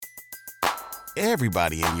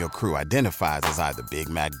Everybody in your crew identifies as either Big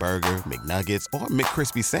Mac Burger, McNuggets, or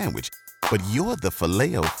McCrispy Sandwich. But you're the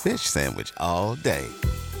Filet-O-Fish Sandwich all day.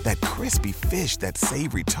 That crispy fish, that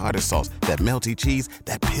savory tartar sauce, that melty cheese,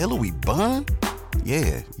 that pillowy bun.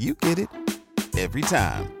 Yeah, you get it. Every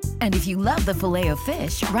time. And if you love the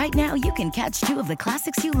Filet-O-Fish, right now you can catch 2 of the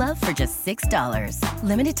classics you love for just $6.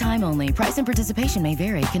 Limited time only. Price and participation may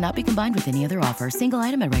vary. Cannot be combined with any other offer. Single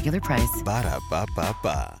item at regular price.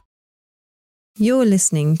 Ba-da-ba-ba-ba. You're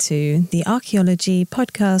listening to the Archaeology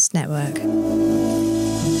Podcast Network.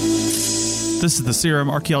 This is the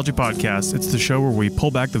CRMArchaeology Podcast. It's the show where we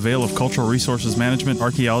pull back the veil of cultural resources management,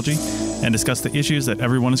 archaeology, and discuss the issues that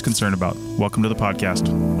everyone is concerned about. Welcome to the podcast.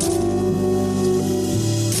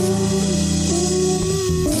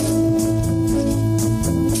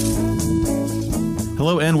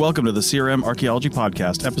 Hello and welcome to the CRMArchaeology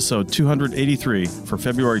Podcast, episode 283 for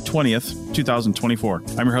February 20th, 2024.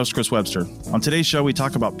 I'm your host, Chris Webster. On today's show, we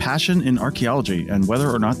talk about passion in archaeology and whether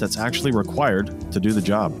or not that's actually required to do the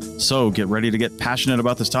job. So get ready to get passionate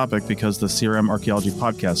about this topic because the CRMArchaeology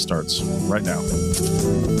Podcast starts right now.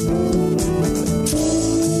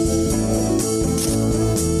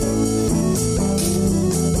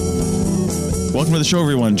 Welcome to the show,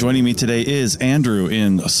 everyone. Joining me today is Andrew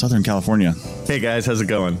in Southern California. Hey guys, how's it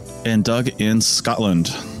going? And Doug in Scotland.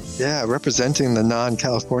 Yeah, representing the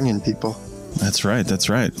non-Californian people. That's right. That's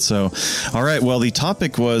right. So, all right. Well, the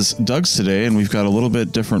topic was Doug's today, and we've got a little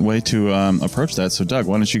bit different way to approach that. So, Doug,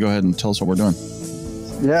 why don't you go ahead and tell us what we're doing?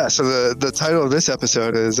 Yeah, so the title of this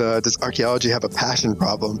episode is, Does Archaeology Have a Passion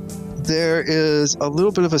Problem? There is a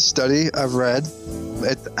little bit of a study I've read.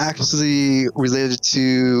 It's actually related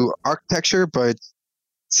to architecture, but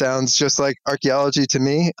sounds just like archaeology to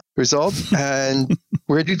me. Result, and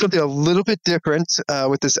we're going to do something a little bit different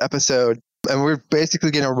with this episode. And we're basically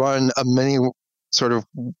going to run a mini sort of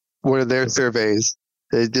one of their surveys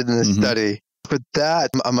they did in this study. For that,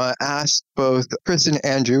 I'm going to ask both Chris and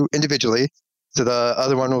Andrew individually, so the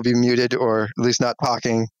other one will be muted or at least not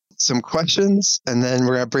talking, some questions, and then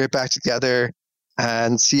we're going to bring it back together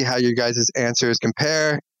and see how you guys' answers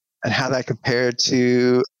compare and how that compared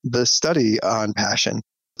to the study on passion.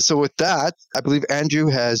 So with that, I believe Andrew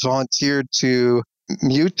has volunteered to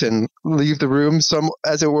mute and leave the room,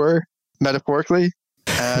 as it were, metaphorically,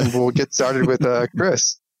 and we'll get started with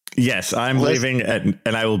Chris. Yes, I'm leaving and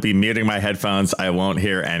I will be muting my headphones. I won't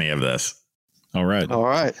hear any of this. All right. All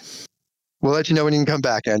right. We'll let you know when you can come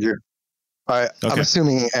back, Andrew. All right. Okay. I'm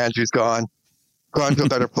assuming Andrew's gone to a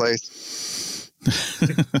better place.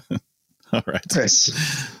 All right. Chris,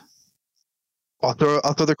 I'll throw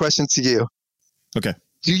the question to you. Okay.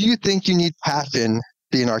 Do you think you need passion to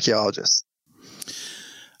be an archaeologist?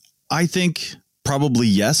 I think probably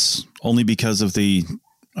yes, only because of the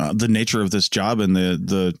nature of this job and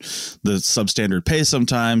the substandard pay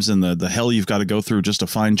sometimes and the hell you've got to go through just to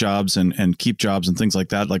find jobs and keep jobs and things like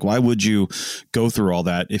that. Like, why would you go through all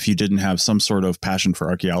that if you didn't have some sort of passion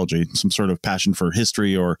for archaeology, some sort of passion for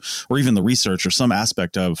history or even the research or some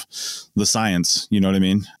aspect of the science? You know what I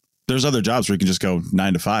mean? There's other jobs where you can just go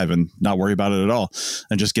 9 to 5 and not worry about it at all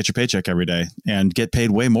and just get your paycheck every day and get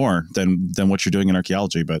paid way more than what you're doing in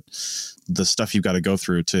archaeology. But the stuff you've got to go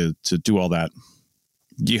through to do all that,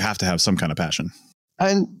 you have to have some kind of passion.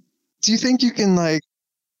 And do you think you can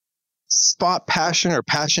spot passion or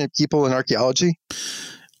passionate people in archaeology?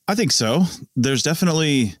 I think so. There's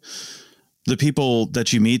definitely the people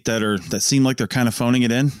that you meet that seem like they're kind of phoning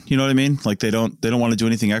it in. You know what I mean? Like they don't want to do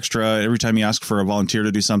anything extra. Every time you ask for a volunteer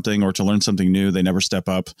to do something or to learn something new, they never step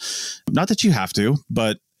up. Not that you have to,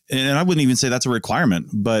 and I wouldn't even say that's a requirement,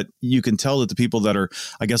 but you can tell that the people that are,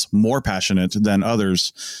 I guess, more passionate than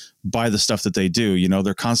others by the stuff that they do. You know,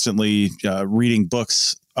 they're constantly reading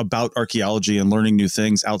books about archaeology and learning new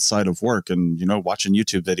things outside of work and, you know, watching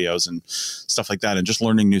YouTube videos and stuff like that and just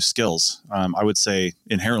learning new skills. I would say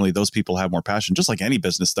inherently those people have more passion, just like any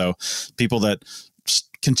business, though. People that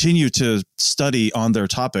continue to study on their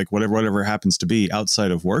topic, whatever happens to be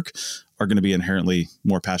outside of work, are going to be inherently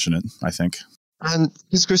more passionate, I think. And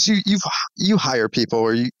Chris, you hire people,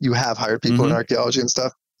 or you have hired people in archaeology and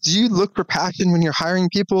stuff. Do you look for passion when you're hiring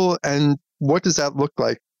people, and what does that look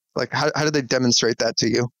like? Like, how do they demonstrate that to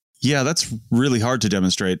you? Yeah, that's really hard to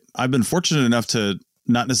demonstrate. I've been fortunate enough to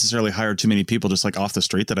not necessarily hire too many people just like off the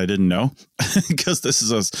street that I didn't know, because this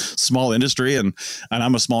is a small industry and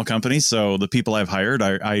I'm a small company. So the people I've hired,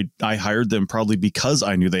 I hired them probably because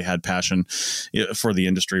I knew they had passion for the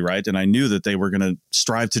industry, right? And I knew that they were going to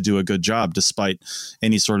strive to do a good job despite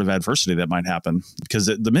any sort of adversity that might happen. Because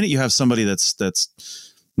the minute you have somebody that's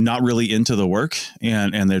not really into the work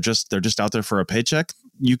and they're just out there for a paycheck,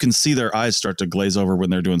 you can see their eyes start to glaze over when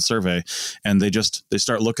they're doing survey, and they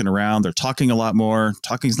start looking around. They're talking a lot more.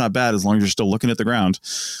 Talking's not bad as long as you're still looking at the ground,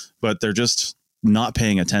 but they're just not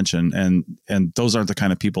paying attention. And those aren't the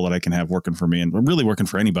kind of people that I can have working for me, and really working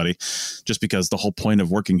for anybody, just because the whole point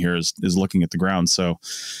of working here is looking at the ground. So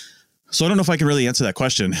I don't know if I can really answer that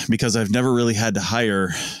question, because I've never really had to hire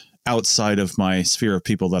outside of my sphere of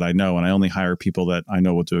people that I know, and I only hire people that I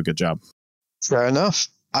know will do a good job. Fair enough.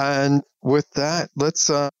 And with that,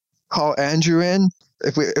 let's call Andrew in.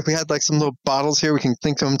 If we had like some little bottles here, we can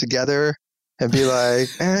clink them together and be like,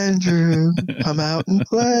 Andrew, come out and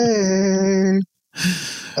play.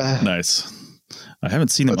 Nice. I haven't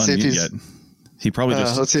seen him unmute yet. He probably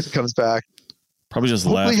just. Let's see if he comes back. Probably just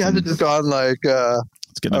Hopefully left. He had to just gone like.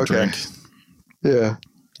 Let's get a drink. Yeah.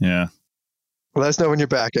 Yeah. Let us know when you're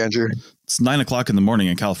back, Andrew. It's 9:00 in the morning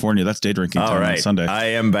in California. That's day drinking time on Sunday. I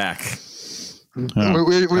am back.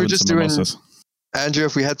 We were just doing, mimosas. Andrew,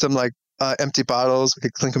 if we had some like empty bottles, we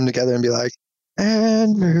could clink them together and be like,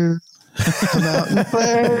 Andrew, come out and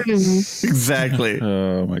play. Exactly.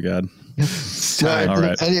 Oh my God. All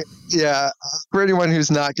right. Yeah. For anyone who's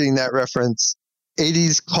not getting that reference,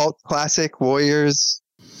 80s cult classic Warriors.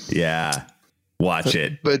 Yeah. Watch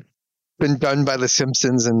it. But been done by The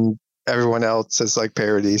Simpsons and everyone else as like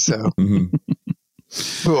parody. So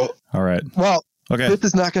cool. All right. Well, okay. This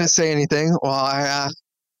is not going to say anything. Well, I asked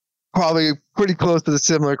probably pretty close to the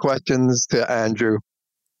similar questions to Andrew.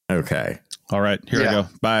 Okay. All right. Here we go.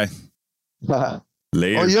 Bye.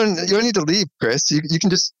 Later. Oh, you don't need to leave, Chris. You can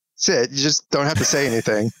just sit. You just don't have to say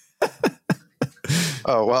anything.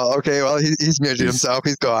 Oh, well, okay. Well, he's muted himself.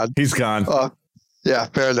 He's gone. He's gone. Yeah,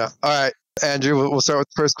 fair enough. All right, Andrew, we'll start with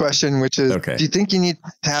the first question, which is, do you think you need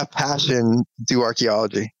to have passion to do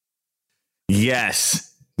archaeology?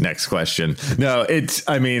 Yes. Next question. No,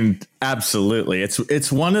 absolutely.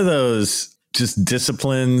 It's one of those just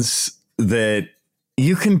disciplines that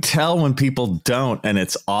you can tell when people don't, and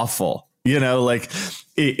it's awful. Like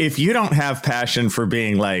if you don't have passion for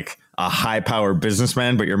being like a high power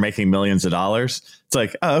businessman, but you're making millions of dollars, it's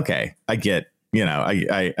like, oh, okay, I get,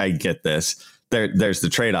 I get this. There's the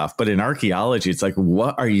trade-off. But in archaeology, it's like,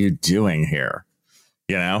 what are you doing here?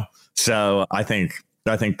 So I think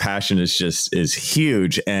passion is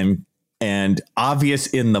huge and obvious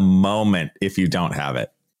in the moment if you don't have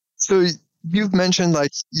it. So you've mentioned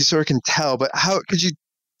like you sort of can tell, but how could you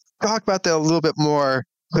talk about that a little bit more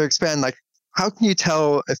to expand? Like, how can you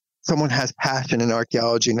tell if someone has passion in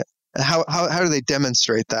archaeology, and how do they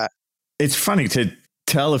demonstrate that? It's funny to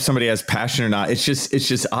tell if somebody has passion or not. It's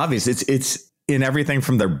just obvious. It's in everything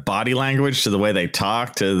from their body language to the way they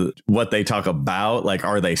talk to what they talk about. Like,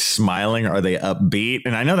 are they smiling? Are they upbeat?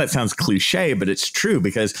 And I know that sounds cliche, but it's true,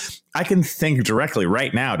 because I can think directly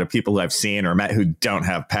right now to people who I've seen or met who don't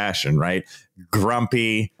have passion, right?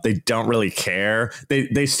 Grumpy. They don't really care.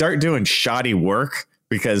 They start doing shoddy work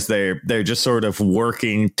because they're just sort of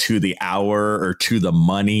working to the hour or to the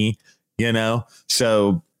money,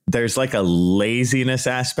 So there's like a laziness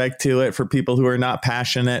aspect to it for people who are not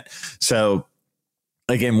passionate. So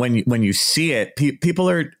again, when you see it, people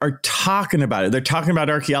are talking about it. They're talking about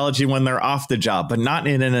archaeology when they're off the job, but not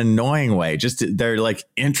in an annoying way. Just they're like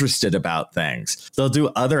interested about things. They'll do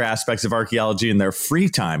other aspects of archaeology in their free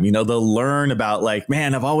time. They'll learn about like,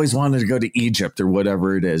 man, I've always wanted to go to Egypt or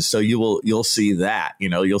whatever it is. So you'll see that,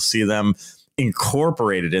 you'll see them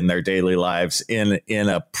incorporated in their daily lives in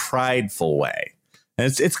a prideful way.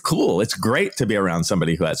 And it's cool. It's great to be around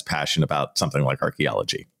somebody who has passion about something like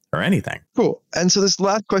archaeology or anything. Cool. And so this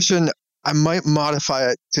last question, I might modify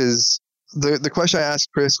it, because the question I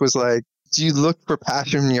asked Chris was like, do you look for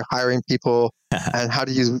passion when you're hiring people, and how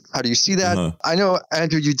do you see that? I know,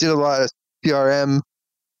 Andrew, you did a lot of CRM,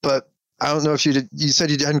 but I don't know if you did. You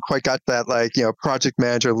said you hadn't quite got that project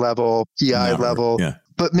manager level, PI level. Yeah.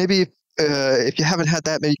 But maybe if you haven't had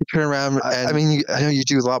that, maybe you can turn around. And I know you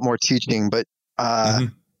do a lot more teaching, but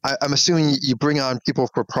I'm assuming you bring on people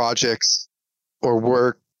for projects or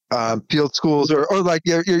work. Field schools or like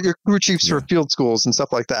your crew chiefs for field schools and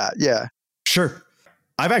stuff like that. Yeah. Sure.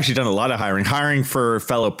 I've actually done a lot of hiring for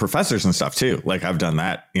fellow professors and stuff too. Like I've done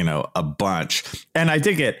that, a bunch. And I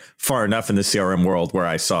did get far enough in the CRM world where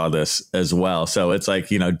I saw this as well. So it's like,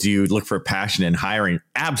 do you look for passion in hiring?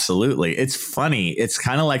 Absolutely. It's funny. It's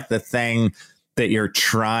kind of like the thing that you're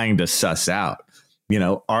trying to suss out.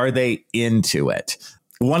 Are they into it?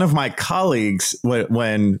 One of my colleagues,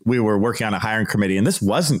 when we were working on a hiring committee, and this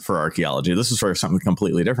wasn't for archaeology, this was for something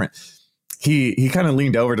completely different. He kind of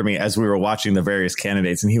leaned over to me as we were watching the various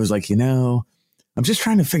candidates, and he was like, I'm just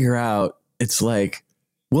trying to figure out, it's like,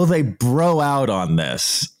 will they bro out on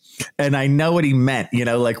this? And I know what he meant,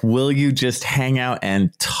 like, will you just hang out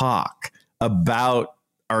and talk about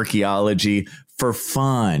archaeology for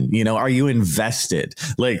fun? Are you invested?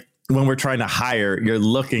 Like, when we're trying to hire, you're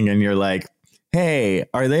looking and you're like, hey,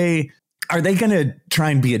 are they going to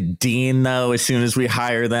try and be a dean though as soon as we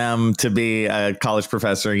hire them to be a college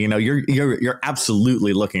professor? You're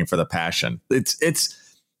absolutely looking for the passion. It's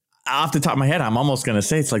off the top of my head, I'm almost going to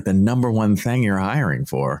say it's like the number one thing you're hiring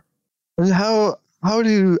for. And how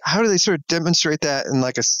do they sort of demonstrate that in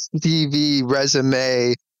like a CV,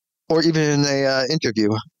 resume, or even in a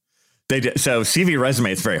interview? So CV,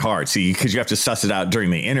 resume, it's very hard. See, because you have to suss it out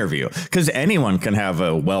during the interview, because anyone can have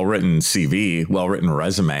a well-written CV, well-written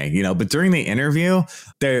resume, but during the interview,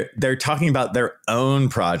 they're talking about their own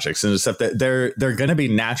projects and stuff that they're going to be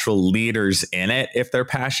natural leaders in it. If they're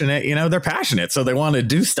passionate, they're passionate. So they want to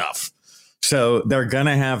do stuff. So they're going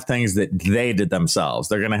to have things that they did themselves.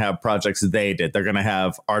 They're going to have projects they did. They're going to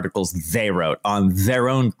have articles they wrote on their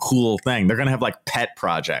own cool thing. They're going to have like pet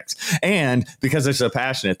projects. And because they're so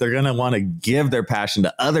passionate, they're going to want to give their passion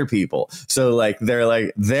to other people. So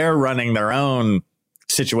they're running their own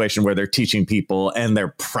situation where they're teaching people and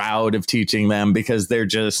they're proud of teaching them because they're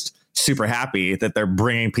just super happy that they're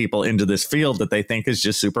bringing people into this field that they think is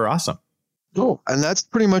just super awesome. Cool. And that's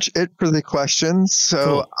pretty much it for the questions. So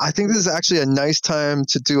cool. I think this is actually a nice time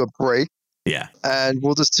to do a break. Yeah. And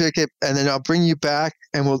we'll just take it and then I'll bring you back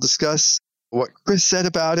and we'll discuss what Chris said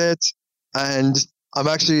about it. And I'm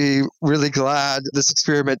actually really glad this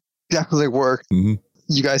experiment definitely worked. Mm-hmm.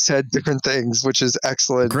 You guys said different things, which is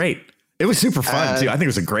excellent. Great. It was super fun too. I think it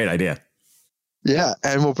was a great idea. Yeah.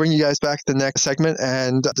 And we'll bring you guys back to the next segment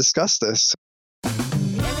and discuss this.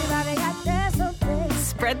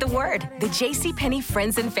 Spread the word. The JCPenney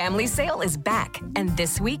Friends and Family Sale is back. And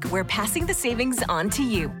this week, we're passing the savings on to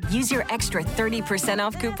you. Use your extra 30%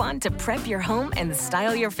 off coupon to prep your home and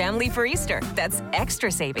style your family for Easter. That's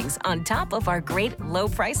extra savings on top of our great low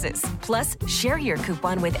prices. Plus, share your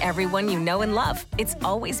coupon with everyone you know and love. It's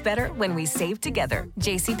always better when we save together.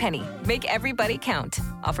 JCPenney. Make everybody count.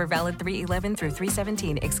 Offer valid 3/11 through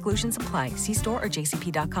 3/17. Exclusions apply. See store or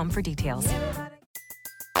jcp.com for details.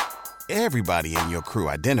 Everybody in your crew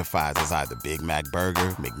identifies as either Big Mac Burger,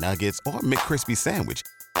 McNuggets, or McCrispy Sandwich.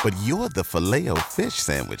 But you're the Filet-O-Fish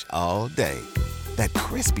Sandwich all day. That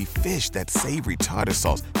crispy fish, that savory tartar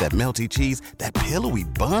sauce, that melty cheese, that pillowy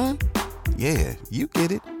bun. Yeah, you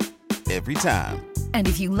get it. Every time. And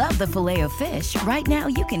if you love the Filet-O-Fish, right now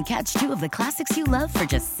you can catch two of the classics you love for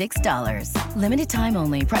just $6. Limited time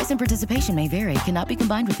only. Price and participation may vary. Cannot be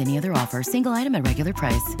combined with any other offer. Single item at regular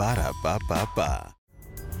price. Ba-da-ba-ba-ba.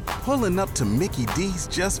 Pulling up to Mickey D's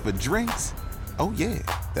just for drinks? Oh yeah,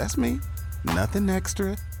 that's me. Nothing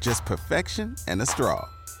extra, just perfection and a straw.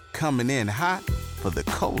 Coming in hot for the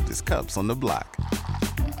coldest cups on the block.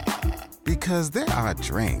 Because there are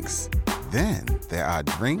drinks. Then there are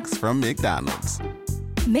drinks from McDonald's.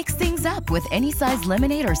 Mix things up with any size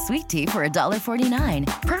lemonade or sweet tea for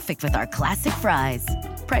 $1.49. Perfect with our classic fries.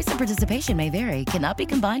 Price and participation may vary. Cannot be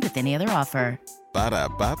combined with any other offer.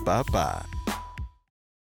 Ba-da-ba-ba-ba.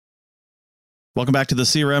 Welcome back to the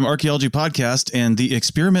CRM Archaeology Podcast, and the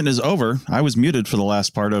experiment is over. I was muted for the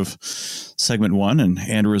last part of segment 1, and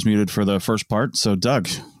Andrew was muted for the first part. So, Doug,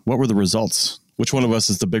 what were the results? Which one of us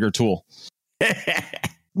is the bigger tool?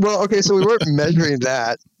 Well, okay, so we weren't measuring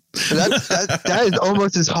that. That is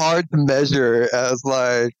almost as hard to measure as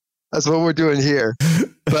what we're doing here.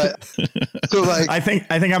 But so I think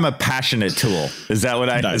I'm a passionate tool. Is that what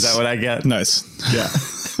I get? Nice. Yeah.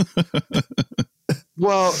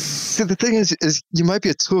 Well, see, the thing is you might be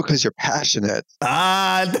a tool because you're passionate.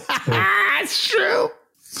 That's true.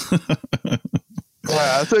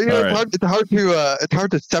 Yeah, so Right. It's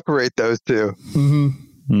hard to separate those two. Mm-hmm.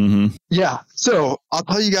 Mm-hmm. Yeah. So I'll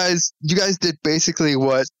tell you guys. You guys did basically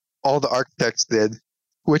what all the architects did,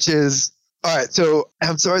 which is all right. So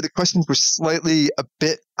I'm sorry, the questions were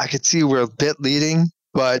I could see we're a bit leading,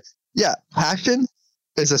 but yeah, passion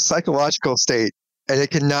is a psychological state. And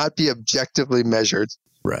it cannot be objectively measured.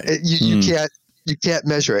 Right. You can't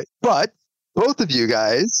measure it. But both of you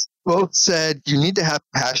guys both said you need to have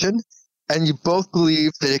passion, and you both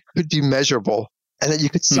believe that it could be measurable and that you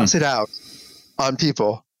could suss it out on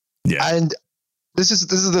people. Yeah. And this is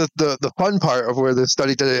the fun part of where the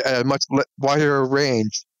study did a much wider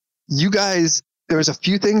range. You guys, there was a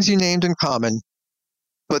few things you named in common,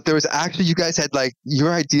 but there was actually, you guys had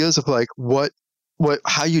your ideas of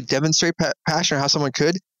how you demonstrate passion or how someone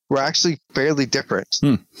could were actually fairly different.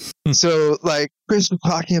 So Chris was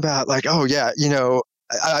talking about oh yeah,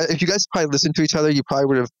 if you guys probably listened to each other, you probably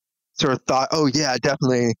would have sort of thought, oh yeah,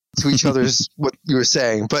 definitely to each other's what you were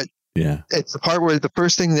saying. But Yeah. It's the part where the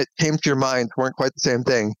first thing that came to your mind weren't quite the same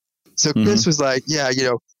thing. So Chris was like, yeah,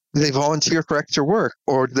 do they volunteer for extra work,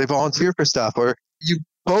 or do they volunteer for stuff? Or you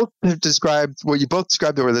both have described, what you both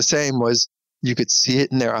described that were the same was you could see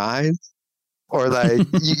it in their eyes, or like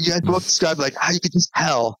you guys both described like how you could just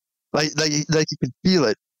tell, like you could feel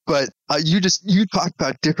it. But you talked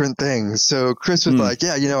about different things. So Chris was like,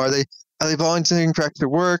 yeah, are they volunteering for extra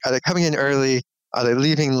work? Are they coming in early? Are they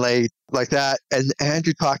leaving late? Like that. And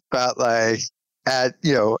Andrew talked about like at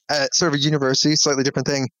sort of a university, slightly different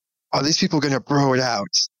thing. Are these people going to bro it out?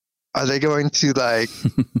 Are they going to like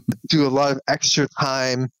do a lot of extra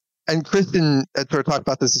time? And Kristen had sort of talked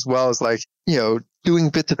about this as well, as like, doing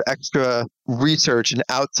bits of extra research and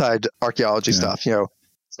outside archaeology stuff,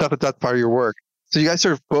 stuff that's part of your work. So you guys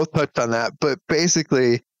sort of both touched on that, but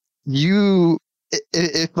basically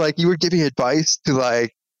if like you were giving advice to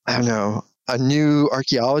like, I don't know, a new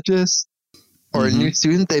archaeologist or a new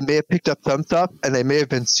student, they may have picked up some stuff and they may have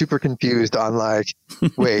been super confused on like,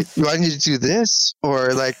 wait, do I need to do this?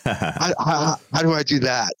 Or like, how do I do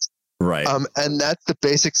that? Right. And that's the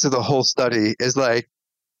basics of the whole study is like,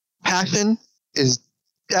 passion is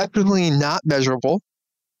definitely not measurable.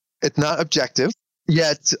 It's not objective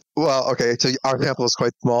yet. Well, okay. So our sample is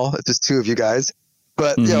quite small. It's just two of you guys,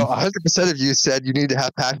 but 100% of you said you need to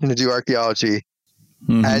have passion to do archaeology.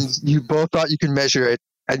 And you both thought you could measure it.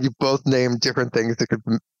 And you both named different things that could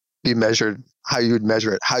be measured, how you would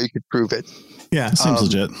measure it, how you could prove it. Yeah, seems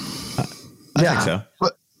legit. I think so.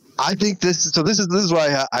 But I think this is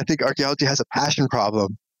why I think archaeology has a passion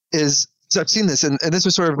problem. So I've seen this, and this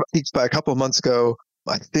was sort of leaked by a couple of months ago.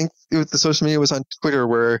 I think the social media was on Twitter,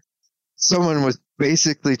 where someone was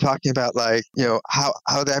basically talking about like,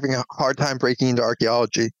 how they're having a hard time breaking into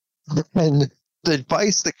archaeology. And the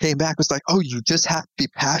advice that came back was like, oh, you just have to be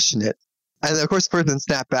passionate. And of course, the person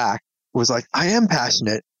snapped back, was like, I am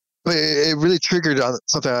passionate. But it really triggered on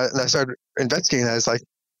something. And I started investigating that. It's like,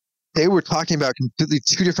 they were talking about completely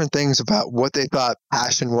two different things about what they thought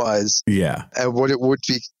passion was. Yeah. And what it would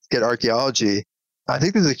be to get archaeology. I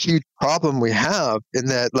think there's a huge problem we have in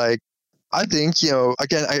that, like, I think,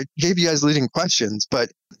 again, I gave you guys leading questions, but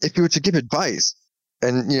if you were to give advice,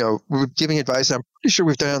 and, we're giving advice, and I'm pretty sure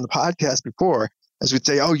we've done it on the podcast before, as we'd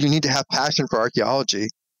say, oh, you need to have passion for archaeology.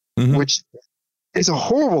 Which is a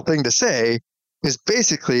horrible thing to say, because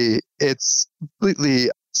basically it's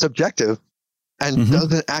completely subjective and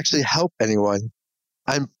doesn't actually help anyone.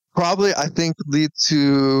 And probably, I think, lead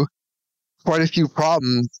to quite a few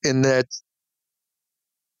problems in that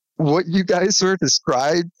what you guys sort of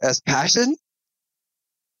described as passion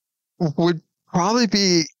would probably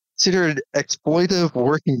be considered exploitive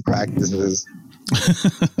working practices.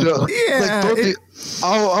 So, yeah. Like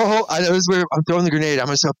I know this is where I'm throwing the grenade. I'm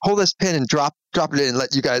just gonna pull this pin and drop it in and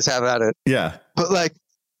let you guys have at it. Yeah. But like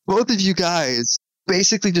both of you guys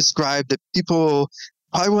basically described that people,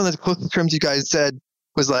 probably one of the closest terms you guys said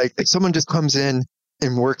was like, if someone just comes in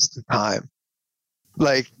and works the time.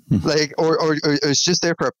 Or it's just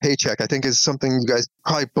there for a paycheck, I think is something you guys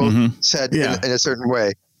probably both said in a certain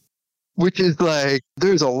way. Which is like,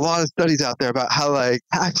 there's a lot of studies out there about how like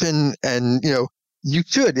passion and, you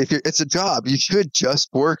should, if it's a job, you should just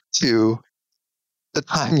work to the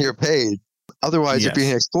time you're paid. Otherwise you're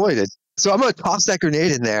being exploited. So I'm going to toss that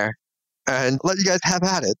grenade in there and let you guys have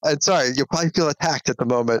at it. And sorry, you'll probably feel attacked at the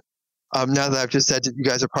moment. Now that I've just said that you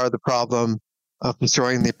guys are part of the problem of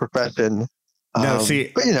destroying the profession. No,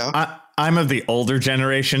 see, but I'm of the older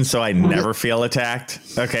generation, so I never feel attacked.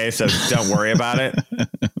 Okay, so don't worry about it.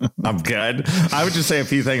 I'm good. I would just say a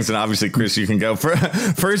few things, and obviously, Chris, you can go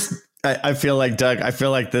first. I feel like, Doug,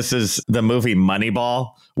 this is the movie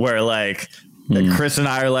Moneyball, where like Chris and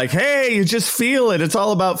I are like, hey, you just feel it. It's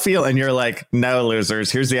all about feel. And you're like, no,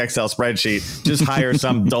 losers. Here's the Excel spreadsheet. Just hire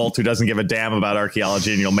some dolt who doesn't give a damn about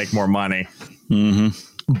archaeology and you'll make more money.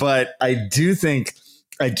 But I do think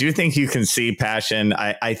you can see passion.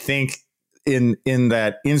 I think in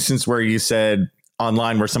that instance where you said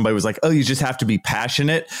online where somebody was like, oh, you just have to be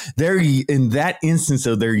passionate. They're in that instance,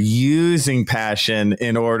 though, they're using passion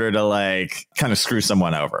in order to like kind of screw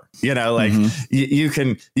someone over. You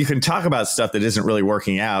can talk about stuff that isn't really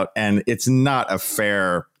working out. And it's not a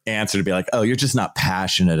fair answer to be like, oh, you're just not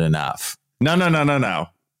passionate enough. No.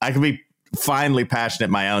 I can be finely passionate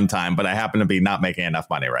in my own time, but I happen to be not making enough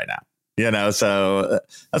money right now. So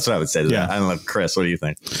that's what I would say to that. I don't know, Chris, what do you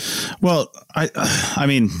think? Well, I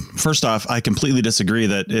mean, first off, I completely disagree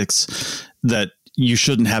that you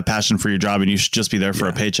shouldn't have passion for your job and you should just be there for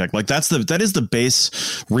a paycheck. Like that is the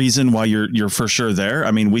base reason why you're for sure there.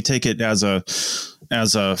 I mean, we take it as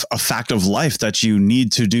as a fact of life that you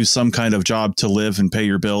need to do some kind of job to live and pay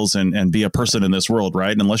your bills and be a person in this world,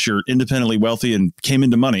 right? Unless you're independently wealthy and came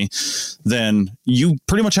into money, then you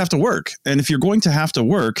pretty much have to work. And if you're going to have to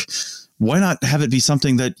work, why not have it be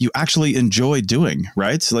something that you actually enjoy doing,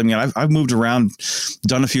 right? So, I mean, I've moved around,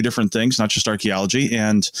 done a few different things, not just archaeology,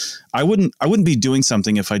 and I wouldn't be doing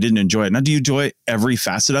something if I didn't enjoy it. Now, do you enjoy every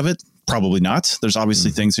facet of it? Probably not. There's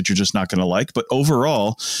obviously things that you're just not going to like, but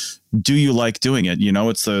overall, do you like doing it? You know,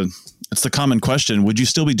 it's the common question. Would you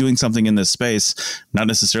still be doing something in this space? Not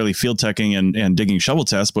necessarily field teching and digging shovel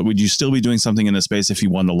tests, but would you still be doing something in this space if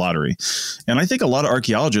you won the lottery? And I think a lot of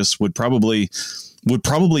archaeologists would probably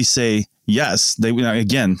say yes. They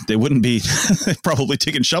wouldn't be probably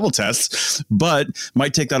taking shovel tests, but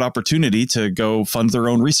might take that opportunity to go fund their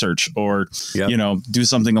own research or, do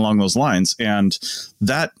something along those lines. And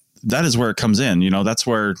that is where it comes in. You know, that's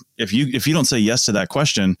where if you don't say yes to that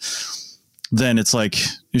question, then it's like,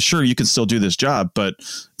 sure, you can still do this job, but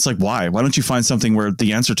it's like, why don't you find something where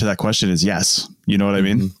the answer to that question is yes? You know what I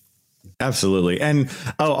mean? Absolutely. And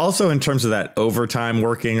also in terms of that overtime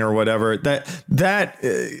working or whatever, that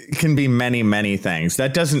can be many, many things.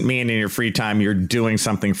 That doesn't mean in your free time you're doing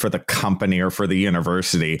something for the company or for the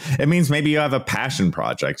university. It means maybe you have a passion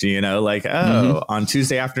project, like, on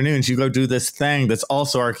Tuesday afternoons, you go do this thing that's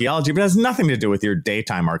also archaeology, but has nothing to do with your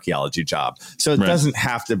daytime archaeology job. So it doesn't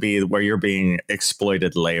have to be where you're being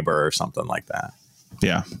exploited labor or something like that.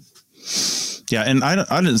 Yeah. Yeah. And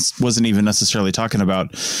I wasn't even necessarily talking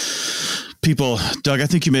about people, Doug, I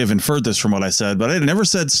think you may have inferred this from what I said, but I never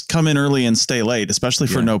said come in early and stay late, especially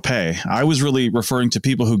for no pay. I was really referring to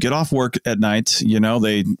people who get off work at night,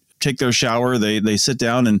 they take their shower, they sit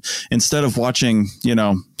down, and instead of watching,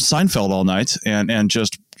 Seinfeld all night and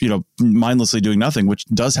just, mindlessly doing nothing, which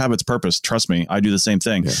does have its purpose. Trust me, I do the same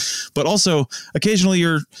thing. Yeah. But also occasionally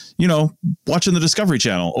you're, watching the Discovery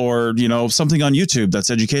Channel or, something on YouTube that's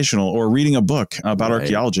educational or reading a book about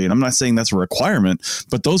archaeology. And I'm not saying that's a requirement,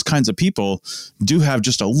 but those kinds of people do have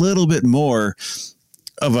just a little bit more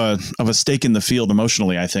of a stake in the field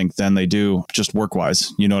emotionally, I think, than they do just work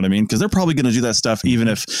wise. You know what I mean? Because they're probably going to do that stuff even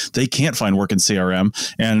if they can't find work in CRM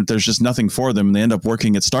and there's just nothing for them and they end up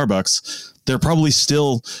working at Starbucks. They're probably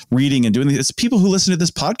still reading and doing this. It's people who listen to this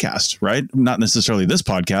podcast, right? Not necessarily this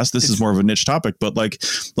podcast. This is more of a niche topic, but like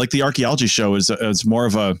the archaeology show is more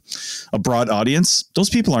of a broad audience. Those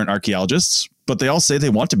people aren't archaeologists, but they all say they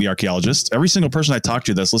want to be archaeologists. Every single person I talk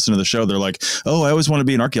to that's listening to the show, they're like, oh, I always want to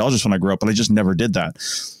be an archaeologist when I grow up, but I just never did that.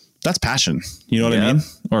 That's passion. You know what I mean?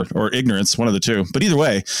 Or ignorance, one of the two. But either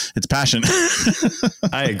way, it's passion.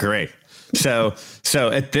 I agree. So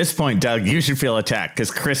at this point, Doug, you should feel attacked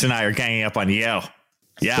because Chris and I are ganging up on you.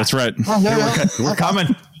 Yeah, that's right. We're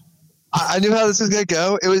coming. I knew how this was going to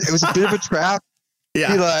go. It was a bit of a trap.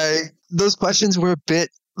 Yeah. Like those questions were a bit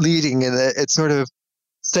leading and it sort of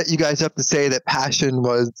set you guys up to say that passion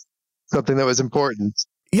was something that was important.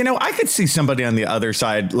 I could see somebody on the other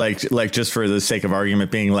side, like just for the sake of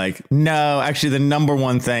argument, being like, no, actually, the number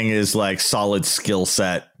one thing is like solid skill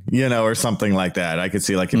set, or something like that. I could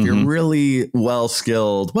see like if you're really well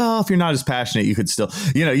skilled, if you're not as passionate, you could still,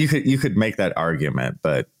 you could make that argument.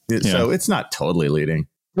 But so it's not totally leading.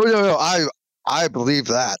 Well, no, I believe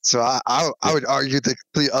that. So I would argue the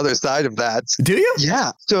complete other side of that. Do you?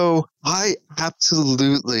 Yeah. So I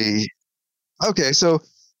absolutely. Okay. So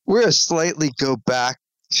we're going to slightly go back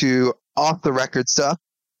to off the record stuff.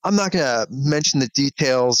 I'm not going to mention the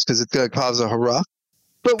details because it's going to cause a hurrah.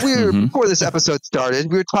 But before this episode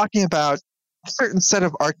started, we were talking about a certain set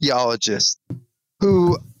of archaeologists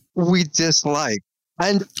who we dislike.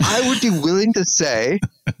 And I would be willing to say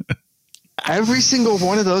every single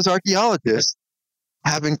one of those archaeologists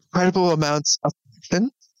have incredible amounts of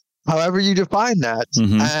passion, however you define that.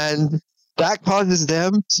 And that causes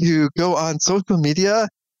them to go on social media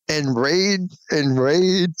and rage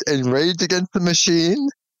against the machine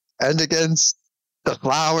and against the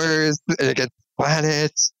flowers and against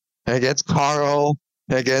planets and against Carl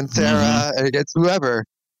and against Sarah and against whoever.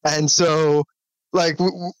 And so like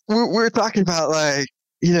we're talking about like,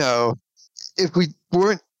 if we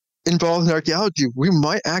weren't involved in archaeology, we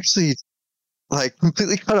might actually like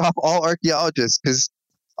completely cut off all archaeologists because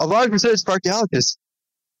a large percentage of archaeologists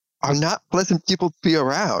are not pleasant people to be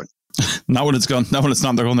around. Not when it's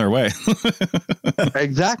not going their way.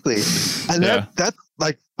 Exactly. And that's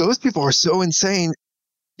like those people are so insane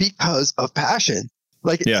because of passion.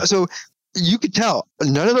 Like, so you could tell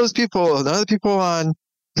none of the people on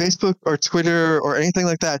Facebook or Twitter or anything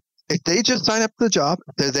like that, if they just sign up for the job,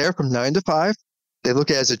 they're there from 9 to 5. They look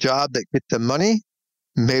at it as a job that gets them money.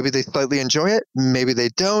 Maybe they slightly enjoy it. Maybe they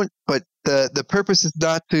don't. But the purpose is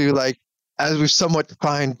not to like as we've somewhat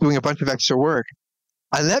defined, doing a bunch of extra work.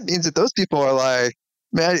 And that means that those people are like,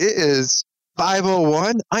 man, it is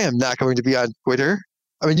 5:01. I am not going to be on Twitter.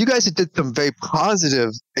 I mean, you guys did some very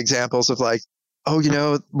positive examples of like, oh,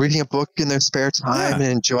 reading a book in their spare time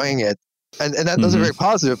and enjoying it. And those are very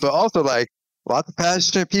positive, but also like lots of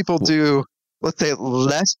passionate people do, let's say,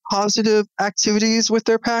 less positive activities with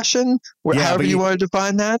their passion, however you want to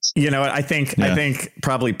define that. You know what? I think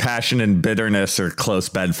probably passion and bitterness are close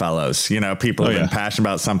bedfellows. People who've been passionate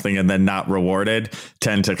about something and then not rewarded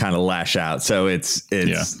tend to kind of lash out. So it's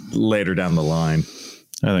later down the line.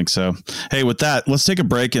 I think so. Hey, with that, let's take a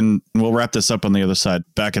break and we'll wrap this up on the other side.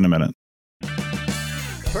 Back in a minute.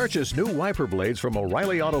 Purchase new wiper blades from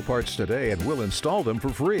O'Reilly Auto Parts today and we'll install them for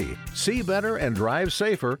free. See better and drive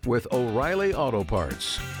safer with O'Reilly Auto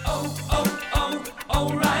Parts.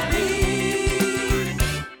 O'Reilly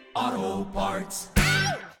Auto Parts.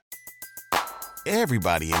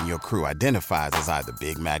 Everybody in your crew identifies as either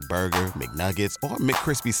Big Mac Burger, McNuggets, or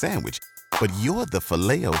McCrispy Sandwich. But you're the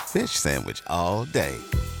Filet-O-Fish Sandwich all day.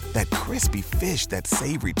 That crispy fish, that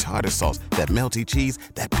savory tartar sauce, that melty cheese,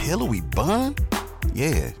 that pillowy bun.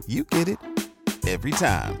 Yeah, you get it. Every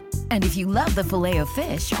time. And if you love the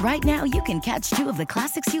Filet-O-Fish, right now you can catch 2 of the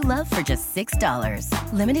classics you love for just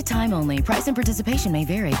 $6. Limited time only. Price and participation may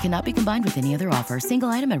vary. Cannot be combined with any other offer. Single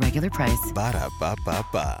item at regular price.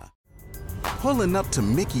 Ba-da-ba-ba-ba. Pulling up to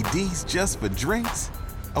Mickey D's just for drinks?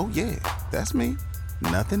 Oh yeah, that's me.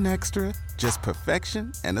 Nothing extra, just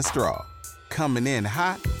perfection and a straw. Coming in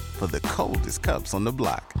hot for the coldest cups on the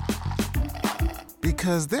block.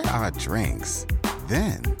 Because there are drinks.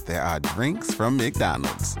 Then there are drinks from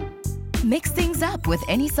McDonald's. Mix things up with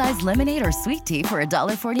any size lemonade or sweet tea for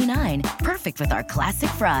 $1.49. Perfect with our classic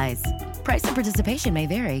fries. Price and participation may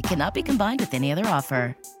vary. Cannot be combined with any other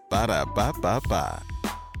offer. Ba-da-ba-ba-ba.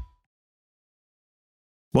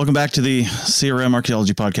 Welcome back to the CRM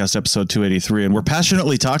Archaeology Podcast, episode 283. And we're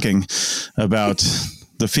passionately talking about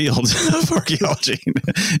the field of archaeology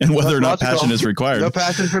and whether or not passion is required. No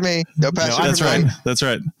passion for me. No passion for me. That's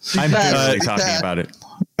right. I'm busy talking about it.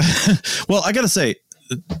 Well, I got to say,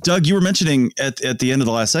 Doug, you were mentioning at the end of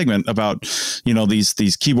the last segment about,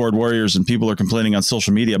 these keyboard warriors and people are complaining on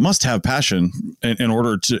social media must have passion in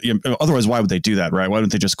order to, otherwise, why would they do that? Right. Why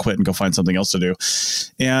don't they just quit and go find something else to do?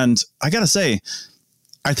 And I got to say,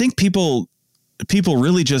 I think people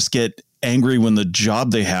really just get angry when the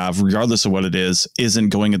job they have, regardless of what it is, isn't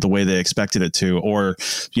going the way they expected it to, or,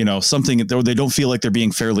 something they don't feel like they're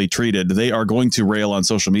being fairly treated. They are going to rail on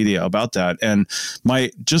social media about that. And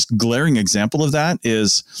my just glaring example of that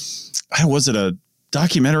is, was it a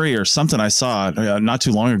documentary or something I saw not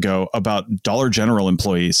too long ago about Dollar General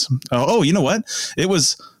employees? Oh, you know what? It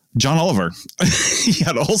was John Oliver. He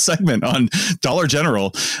had a whole segment on Dollar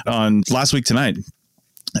General on Last Week Tonight.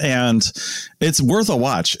 And it's worth a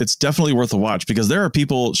watch. It's definitely worth a watch because there are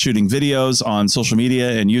people shooting videos on social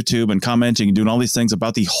media and YouTube and commenting and doing all these things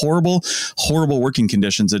about the horrible, horrible working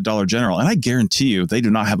conditions at Dollar General. And I guarantee you, they do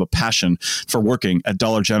not have a passion for working at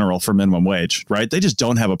Dollar General for minimum wage, right? They just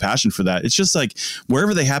don't have a passion for that. It's just like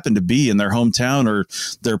wherever they happen to be in their hometown or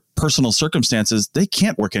their personal circumstances, they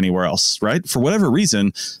can't work anywhere else, right? For whatever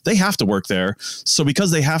reason, they have to work there. So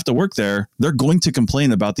because they have to work there, they're going to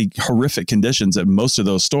complain about the horrific conditions at most of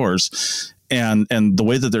those stores and the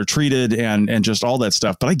way that they're treated and just all that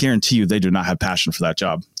stuff. But I guarantee you, they do not have passion for that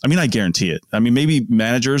job. I mean, I guarantee it. I mean, maybe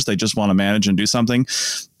managers, they just want to manage and do something.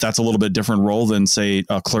 That's a little bit different role than, say,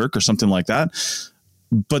 a clerk or something like that.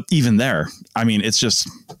 But even there, I mean, it's just,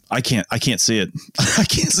 I can't see it. I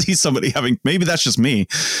can't see somebody having, maybe that's just me,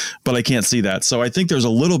 but I can't see that. So I think there's a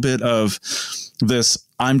little bit of this,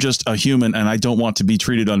 I'm just a human and I don't want to be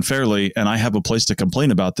treated unfairly. And I have a place to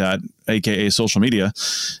complain about that, AKA social media.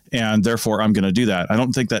 And therefore I'm going to do that. I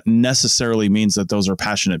don't think that necessarily means that those are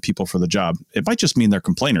passionate people for the job. It might just mean they're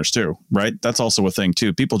complainers too, right? That's also a thing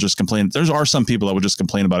too. People just complain. There are some people that would just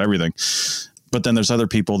complain about everything. But then there's other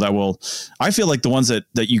people that will, I feel like the ones that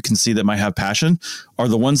you can see that might have passion are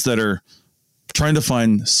the ones that are trying to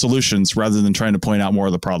find solutions rather than trying to point out more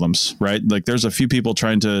of the problems, right? Like there's a few people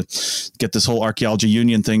trying to get this whole archaeology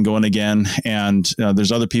union thing going again. And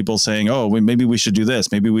there's other people saying, oh, maybe we should do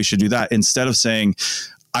this. Maybe we should do that. Instead of saying,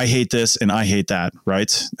 I hate this and I hate that,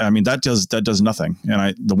 right? I mean, that does nothing.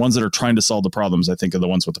 And the ones that are trying to solve the problems, I think are the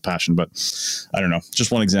ones with the passion, but I don't know.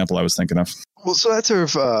 Just one example I was thinking of. Well, so that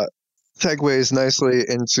sort of segues nicely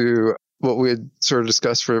into what we had sort of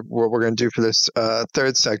discussed for what we're going to do for this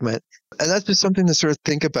third segment. And that's just something to sort of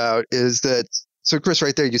think about is that, so Chris,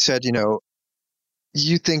 right there, you said,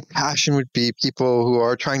 you think passion would be people who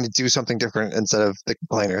are trying to do something different instead of the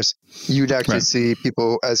complainers. You'd actually see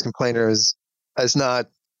people as complainers as not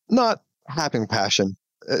having passion.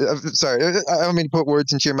 Sorry, I don't mean to put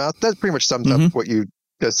words into your mouth. That pretty much sums up what you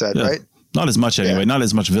just said, right? Not as much anyway. Not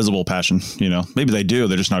as much visible passion. Maybe they do.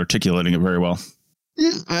 They're just not articulating it very well.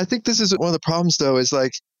 Yeah, I think this is one of the problems, though. Is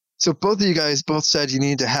like, so both of you guys both said you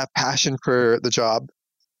need to have passion for the job.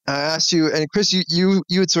 I asked you, and Chris, you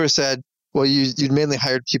had sort of said, well, you'd mainly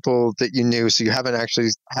hired people that you knew, so you haven't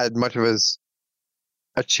actually had much of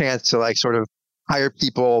a chance to like sort of hire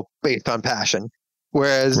people based on passion.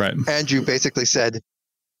 Whereas Andrew basically said,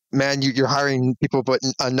 man, you're hiring people but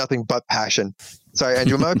on nothing but passion. Sorry,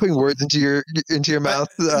 Andrew, am I putting words into your mouth?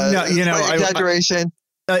 No, exaggeration.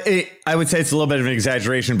 I would say it's a little bit of an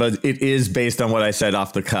exaggeration, but it is based on what I said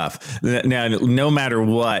off the cuff. Now, no matter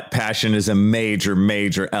what, passion is a major,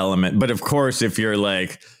 major element. But of course, if you're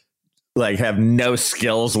like have no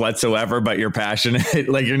skills whatsoever, but you're passionate,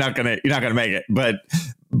 like you're not gonna make it. But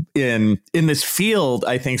in this field,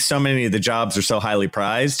 I think so many of the jobs are so highly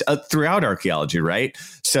prized throughout archaeology, right?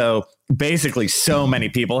 So basically, so many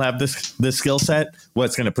people have this skill set.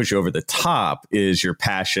 What's going to push you over the top is your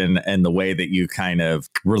passion and the way that you kind of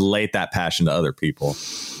relate that passion to other people.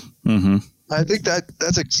 Mm-hmm. I think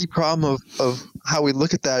that's a key problem of how we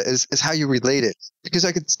look at that is how you relate it. Because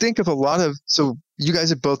I could think of a lot of, so you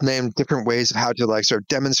guys have both named different ways of how to like sort of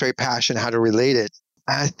demonstrate passion, how to relate it.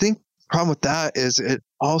 I think the problem with that is it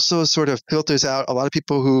also sort of filters out a lot of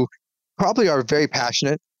people who probably are very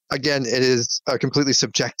passionate. Again, it is a completely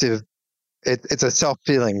subjective, it's a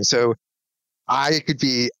self-feeling. So I could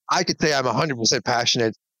say I'm 100%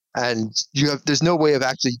 passionate, and there's no way of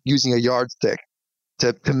actually using a yardstick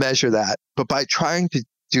to measure that. But by trying to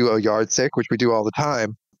do a yardstick, which we do all the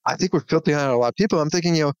time, I think we're filtering out a lot of people. I'm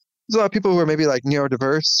thinking, there's a lot of people who are maybe like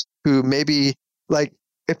neurodiverse, who maybe like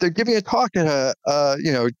if they're giving a talk at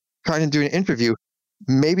trying to do an interview,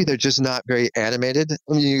 maybe they're just not very animated.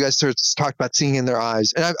 I mean, you guys sort of talked about seeing in their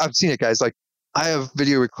eyes, and I've seen it, guys. Like I have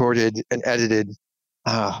video recorded and edited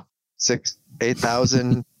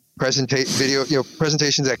 8,000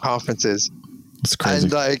 presentations at conferences. That's crazy.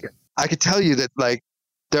 And like I could tell you that like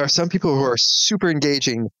there are some people who are super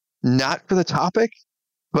engaging, not for the topic,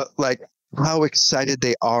 but like how excited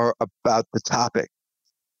they are about the topic.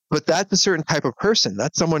 But that's a certain type of person.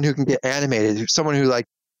 That's someone who can get animated, someone who like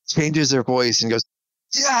changes their voice and goes,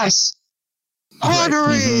 yes,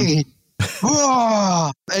 pottery.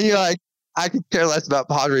 Oh! And you're like, I could care less about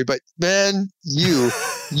pottery, but man, you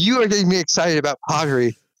are getting me excited about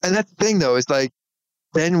pottery. And that's the thing though, is like,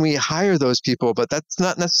 then we hire those people, but that's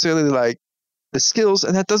not necessarily like the skills.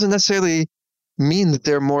 And that doesn't necessarily mean that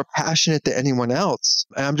they're more passionate than anyone else.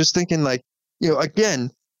 And I'm just thinking like, again,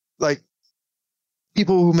 like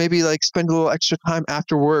people who maybe like spend a little extra time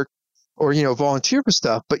after work or, volunteer for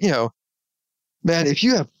stuff. But, man, if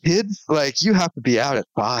you have kids, like you have to be out at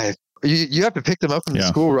 5. You have to pick them up from the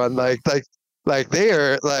school run. Like they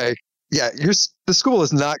are like, the school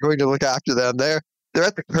is not going to look after them. They're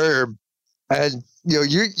at the curb, and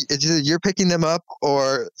it's either you're picking them up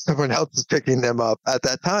or someone else is picking them up at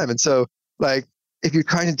that time. And so like if you're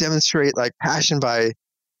trying to demonstrate like passion by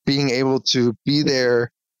being able to be there,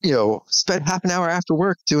 spend half an hour after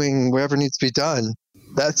work doing whatever needs to be done,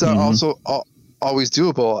 that's also always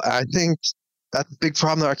doable. I think that's the big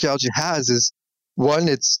problem that archaeology has is, one,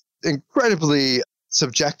 it's incredibly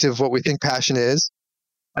subjective what we think passion is,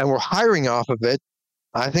 and we're hiring off of it.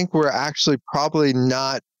 I think we're actually probably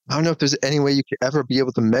not, I don't know if there's any way you could ever be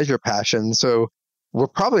able to measure passion. So we're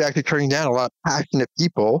probably actually turning down a lot of passionate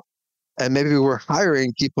people, and maybe we're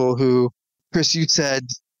hiring people who, Chris, you said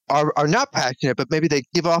are not passionate, but maybe they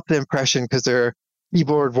give off the impression because they're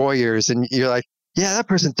keyboard warriors, and you're like, yeah, that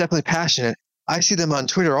person's definitely passionate. I see them on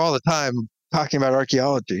Twitter all the time talking about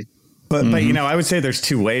archaeology. But I would say there's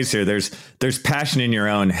two ways here. There's passion in your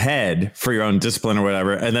own head for your own discipline or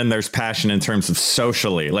whatever, and then there's passion in terms of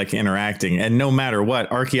socially, like interacting. And no matter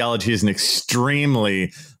what, archaeology is an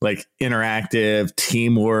extremely like interactive,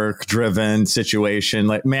 teamwork driven situation.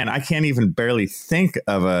 Like, man, I can't even barely think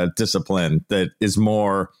of a discipline that is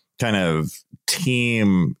more kind of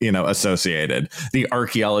team, associated. The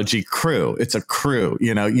archaeology crew, it's a crew,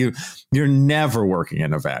 you're never working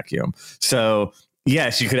in a vacuum. So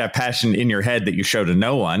yes, you could have passion in your head that you show to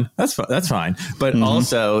no one. That's fine. But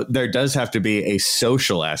also there does have to be a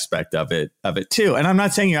social aspect of it too. And I'm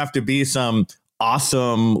not saying you have to be some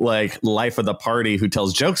awesome, like life of the party who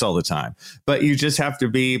tells jokes all the time, but you just have to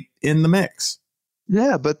be in the mix.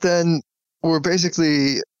 Yeah. But then we're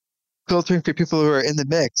basically filtering for people who are in the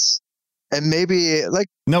mix, and maybe like,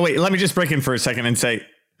 no, wait, let me just break in for a second and say,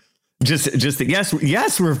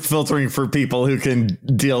 yes, we're filtering for people who can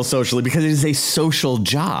deal socially because it is a social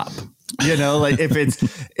job. You know, like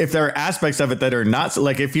if there are aspects of it that are not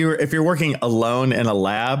like if you're working alone in a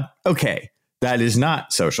lab, okay, that is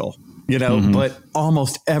not social, you know, but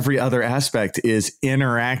almost every other aspect is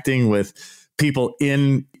interacting with people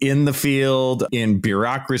in the field, in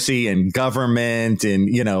bureaucracy and government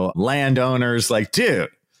and, you know, landowners. Like, dude,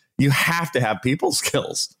 you have to have people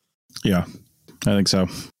skills. Yeah, I think so.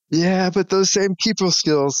 Yeah, but those same people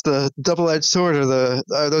skills, the double-edged sword,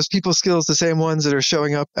 are those people skills the same ones that are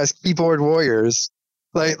showing up as keyboard warriors?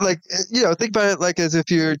 Like you know, think about it like as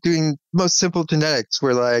if you're doing most simple genetics,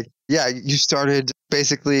 where like, yeah, you started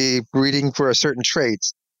basically breeding for a certain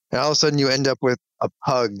trait, and all of a sudden you end up with a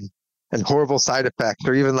pug and horrible side effects,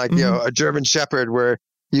 or even like you know a German Shepherd, where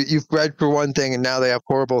you've bred for one thing and now they have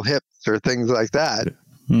horrible hips or things like that.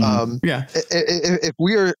 Yeah, if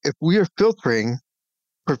we are filtering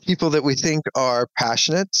for people that we think are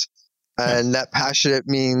passionate, and that passionate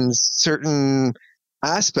means certain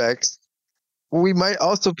aspects, we might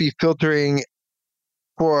also be filtering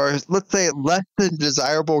for, let's say, less than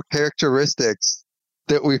desirable characteristics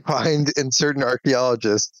that we find in certain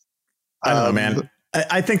archaeologists. I don't know, man.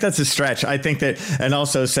 I think that's a stretch. I think that, and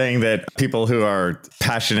also saying that people who are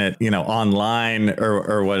passionate, you know, online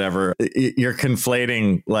or whatever, you're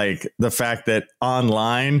conflating like the fact that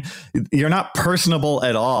online, you're not personable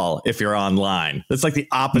at all if you're online. That's like the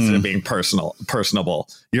opposite of being personable.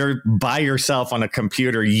 You're by yourself on a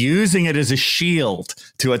computer using it as a shield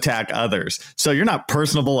to attack others. So you're not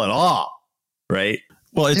personable at all, right?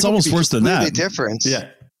 Well, it's almost worse than that. Different,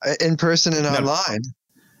 yeah, in person and online.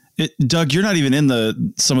 Doug, you're not even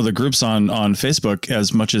in some of the groups on Facebook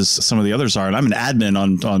as much as some of the others are. And I'm an admin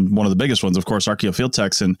on one of the biggest ones, of course, Archaeo Field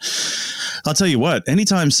Techs. And I'll tell you what,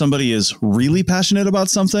 anytime somebody is really passionate about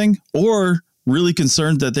something or really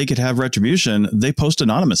concerned that they could have retribution, they post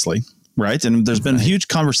anonymously. Right. And there's been huge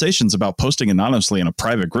conversations about posting anonymously in a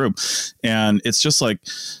private group. And it's just like,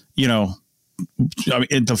 you know, I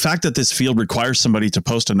mean, the fact that this field requires somebody to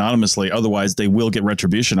post anonymously, otherwise they will get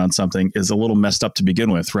retribution on something, is a little messed up to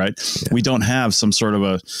begin with, right? Yeah. We don't have some sort of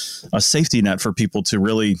a safety net for people to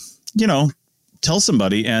really, you know, tell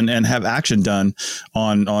somebody and have action done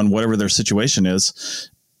on whatever their situation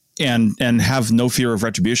is. And have no fear of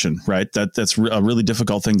retribution, right? That's a really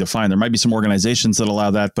difficult thing to find. There might be some organizations that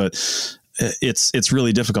allow that, but it's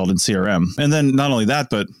really difficult in CRM. And then not only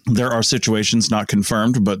that, but there are situations not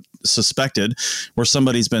confirmed, but suspected, where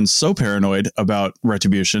somebody's been so paranoid about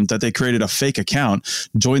retribution that they created a fake account,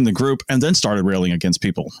 joined the group, and then started railing against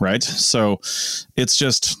people, right? So it's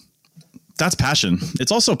just, that's passion.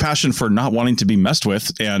 It's also passion for not wanting to be messed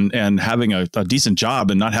with and having a decent job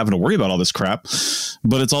and not having to worry about all this crap.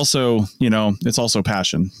 But it's also, you know, it's also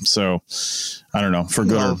passion. So I don't know, for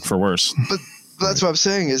good or for worse. But that's what I'm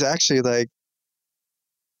saying is actually like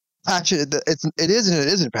passion. It is and it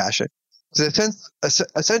isn't passion. So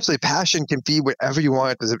essentially passion can be whatever you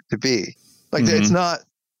want it to be. Like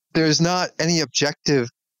there's not any objective.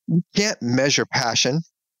 You can't measure passion.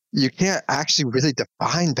 You can't actually really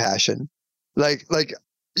define passion. Like,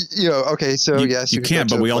 you know, okay, so yes, you can't,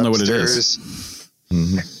 but we all know what it is.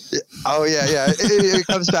 Oh yeah. It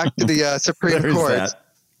comes back to the Supreme Court. That.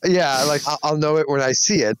 Yeah, like I'll know it when I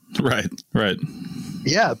see it. Right.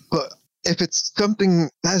 Yeah, but if it's something,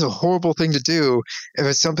 that is a horrible thing to do. If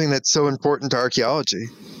it's something that's so important to archaeology,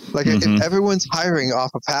 like if everyone's hiring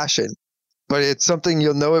off of passion, but it's something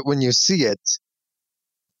you'll know it when you see it,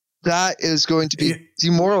 that is going to be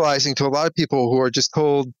demoralizing to a lot of people who are just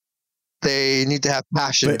told they need to have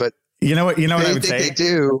passion. But you know what I would say? They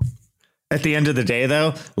do. At the end of the day,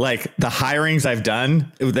 though, like the hirings I've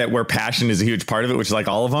done where passion is a huge part of it, which is like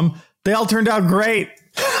all of them, they all turned out great.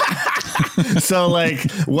 So like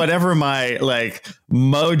whatever my like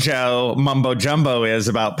mojo mumbo jumbo is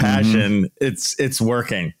about passion, it's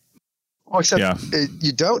working. Well, except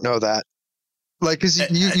you don't know that. Like, because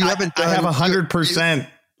you haven't done. I have 100%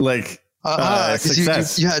 like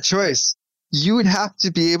success. You had a choice. You would have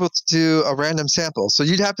to be able to do a random sample. So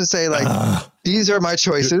you'd have to say like, these are my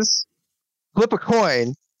choices. Flip a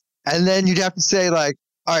coin, and then you'd have to say like,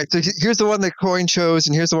 all right, so here's the one the coin chose,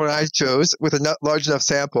 and here's the one I chose with a large enough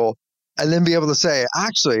sample, and then be able to say,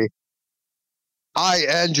 actually, I,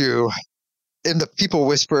 Andrew, am the people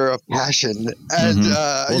whisperer of passion, and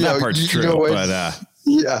that part's true.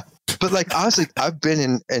 Yeah, but like honestly, I've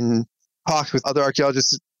been in talks with other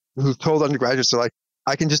archaeologists who've told undergraduates, they're like,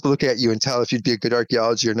 I can just look at you and tell if you'd be a good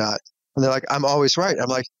archaeology or not, and they're like, I'm always right. I'm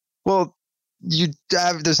like, well, you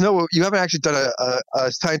haven't actually done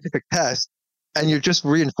a scientific test, and you're just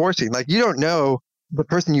reinforcing. Like, you don't know the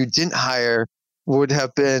person you didn't hire would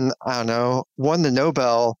have been, I don't know, won the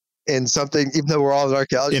Nobel in something, even though we're all in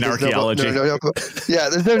archaeology. In archaeology. Yeah,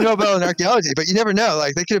 there's no Nobel in archaeology, but you never know.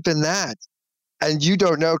 Like, they could have been that. And you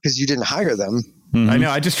don't know because you didn't hire them. Mm-hmm. I know.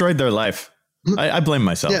 I destroyed their life. I blame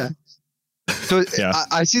myself. Yeah. So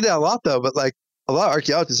I see that a lot, though. But like, a lot of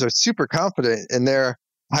archaeologists are super confident in their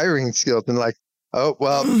hiring skills, and like, oh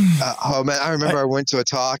well, oh man, I remember I went to a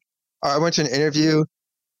talk, or I went to an interview.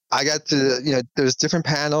 I got to, there's a different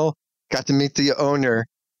panel. Got to meet the owner,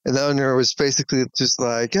 and the owner was basically just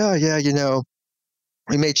like, oh yeah,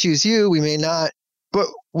 we may choose you, we may not, but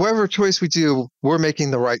whatever choice we do, we're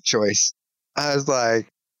making the right choice. I was like,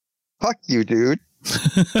 fuck you, dude.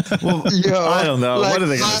 Well, I don't know. Like, what are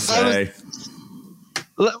they going to say?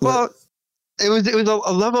 Well, it was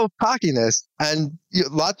a level of cockiness, and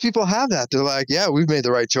lots of people have that. They're like, yeah, we've made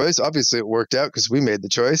the right choice. Obviously, it worked out because we made the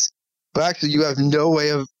choice. But actually, you have no way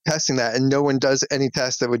of testing that, and no one does any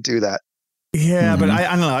test that would do that. Yeah, but I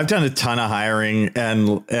don't know. I've done a ton of hiring,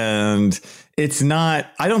 and it's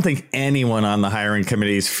not, I don't think anyone on the hiring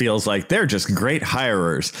committees feels like they're just great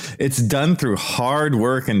hirers. It's done through hard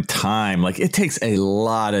work and time. Like, it takes a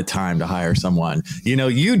lot of time to hire someone.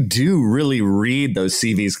 You do really read those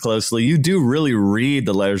CVs closely. You do really read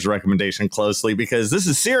the letters of recommendation closely, because this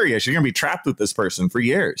is serious. You're going to be trapped with this person for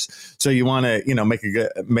years. So you want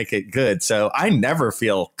to, make it good. So I never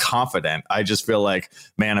feel confident. I just feel like,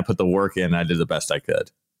 man, I put the work in. I did the best I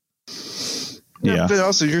could. Yeah, but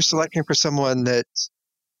also you're selecting for someone that,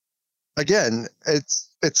 again, it's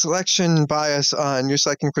selection bias on, you're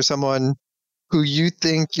selecting for someone who you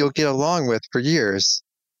think you'll get along with for years,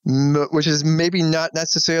 which is maybe not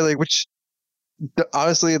necessarily, which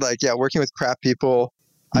honestly, like, yeah, working with crap people,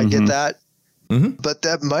 I get that. Mm-hmm. But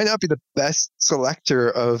that might not be the best selector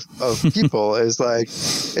of people. Is like,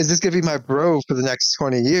 is this going to be my bro for the next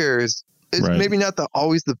 20 years? It's maybe not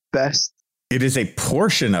always the best. It is a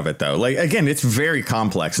portion of it, though. Like, again, it's very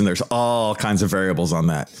complex, and there's all kinds of variables on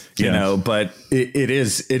that, you know, but it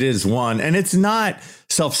is one, and it's not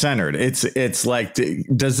self-centered. It's like,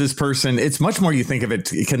 does this person, it's much more, you think of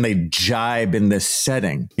it, can they jibe in this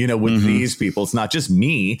setting, with these people? It's not just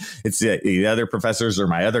me. It's the other professors or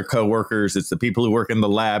my other coworkers. It's the people who work in the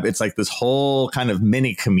lab. It's like this whole kind of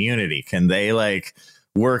mini community. Can they like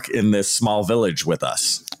work in this small village with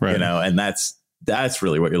us, and that's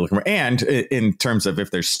really what you're looking for. And in terms of if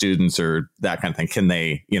there's students or that kind of thing, can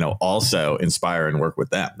they, also inspire and work with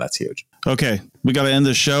them? That's huge. Okay. We got to end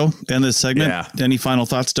this show, end this segment. Yeah. Any final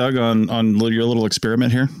thoughts, Doug, on your little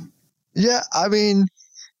experiment here? Yeah. I mean,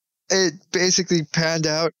 it basically panned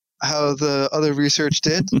out how the other research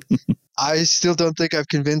did. I still don't think I've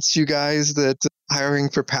convinced you guys that hiring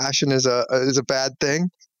for passion is a bad thing,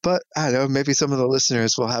 but I don't know, maybe some of the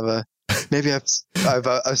listeners will have maybe I've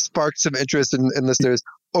sparked some interest in listeners,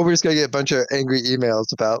 or we're just going to get a bunch of angry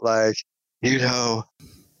emails about like, it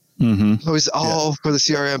was all for the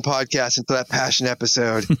CRM podcast and for that passion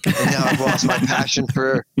episode. And now I've lost my passion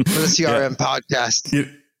for the CRM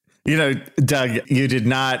podcast. Doug, you did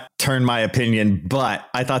not turn my opinion, but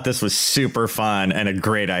I thought this was super fun and a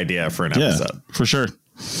great idea for an episode. For sure.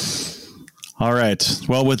 All right.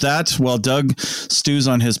 Well, with that, while Doug stews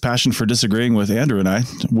on his passion for disagreeing with Andrew and I,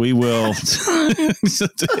 we will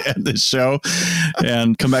end this show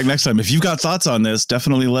and come back next time. If you've got thoughts on this,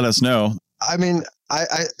 definitely let us know. I mean,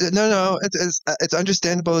 it's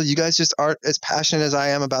understandable. You guys just aren't as passionate as I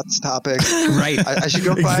am about this topic. Right. I should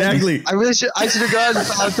go find. Exactly. I should have gone and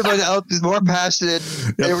found someone else who's more passionate.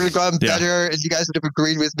 Yep. It would have gone better, and you guys would have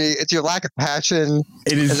agreed with me. It's your lack of passion.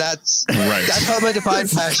 It is. And that's how I'm going to define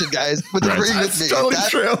passion, guys. But agreeing with me. Totally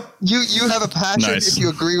true. You have a passion if you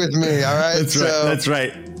agree with me. All right. That's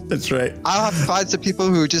right. That's right. I'll have to find some people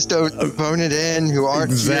who just don't phone it in, who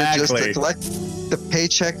aren't here just to collect the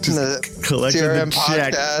paycheck from the CRM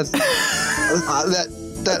podcast.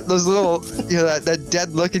 Those little, that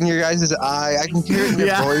dead look in your guys' eye. I can hear it in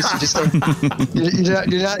your voice. You just don't.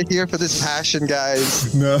 You're not here for this passion,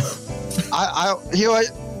 guys. No. You know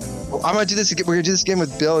what? I'm gonna do this again. We're gonna do this again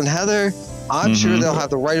with Bill and Heather. I'm sure they'll have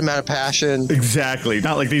the right amount of passion. Exactly.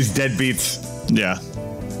 Not like these deadbeats. Yeah.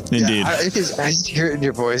 Indeed. Yeah, I just hear it in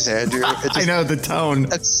your voice, Andrew. I know the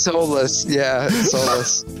tone. It's soulless. Yeah, it's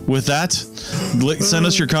soulless. With that, send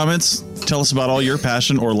us your comments. Tell us about all your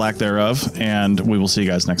passion or lack thereof, and we will see you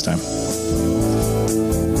guys next time.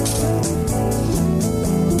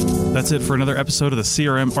 That's it for another episode of the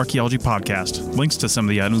CRM Archaeology Podcast. Links to some of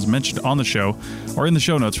the items mentioned on the show are in the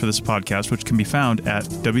show notes for this podcast, which can be found at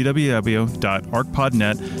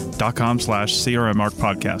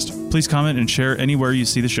www.arcpodnet.com/CRMArchPodcast. Please comment and share anywhere you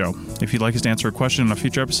see the show. If you'd like us to answer a question on a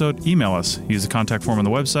future episode, email us. Use the contact form on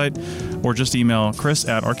the website, or just email Chris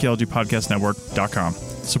at archaeologypodcastnetwork.com.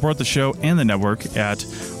 Support the show and the network at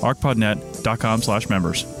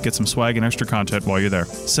arcpodnet.com/members. Get some swag and extra content while you're there.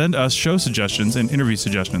 Send us show suggestions and interview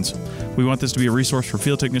suggestions. We want this to be a resource for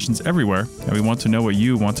field technicians everywhere, and we want to know what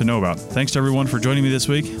you want to know about. Thanks to everyone for joining me this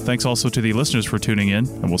week. Thanks also to the listeners for tuning in,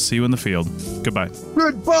 and we'll see you in the field. Goodbye.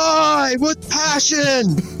 Goodbye with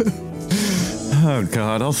passion. Oh,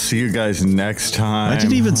 God. I'll see you guys next time. I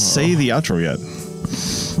didn't even say the outro yet.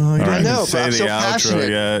 I know, but I'm so passionate.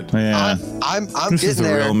 Yeah. I'm This is getting the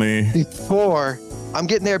there real me. before. I'm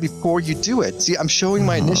getting there before you do it. See, I'm showing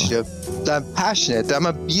my initiative. That I'm passionate. That I'm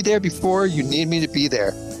gonna be there before you need me to be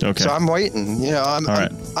there. Okay. So I'm waiting. You know, I'm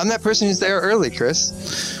that person who's there early, Chris.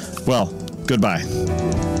 Well, goodbye.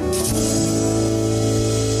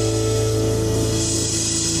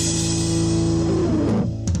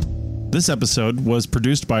 This episode was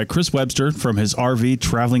produced by Chris Webster from his RV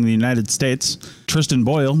traveling the United States, Tristan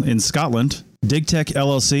Boyle in Scotland, DigTech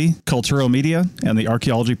LLC, Culturo Media, and the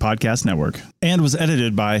Archaeology Podcast Network, and was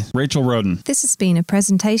edited by Rachel Roden. This has been a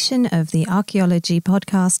presentation of the Archaeology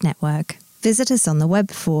Podcast Network. Visit us on the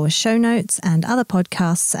web for show notes and other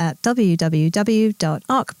podcasts at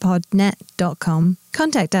www.arcpodnet.com.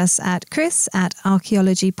 Contact us at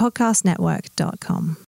chris@archaeologypodcastnetwork.com.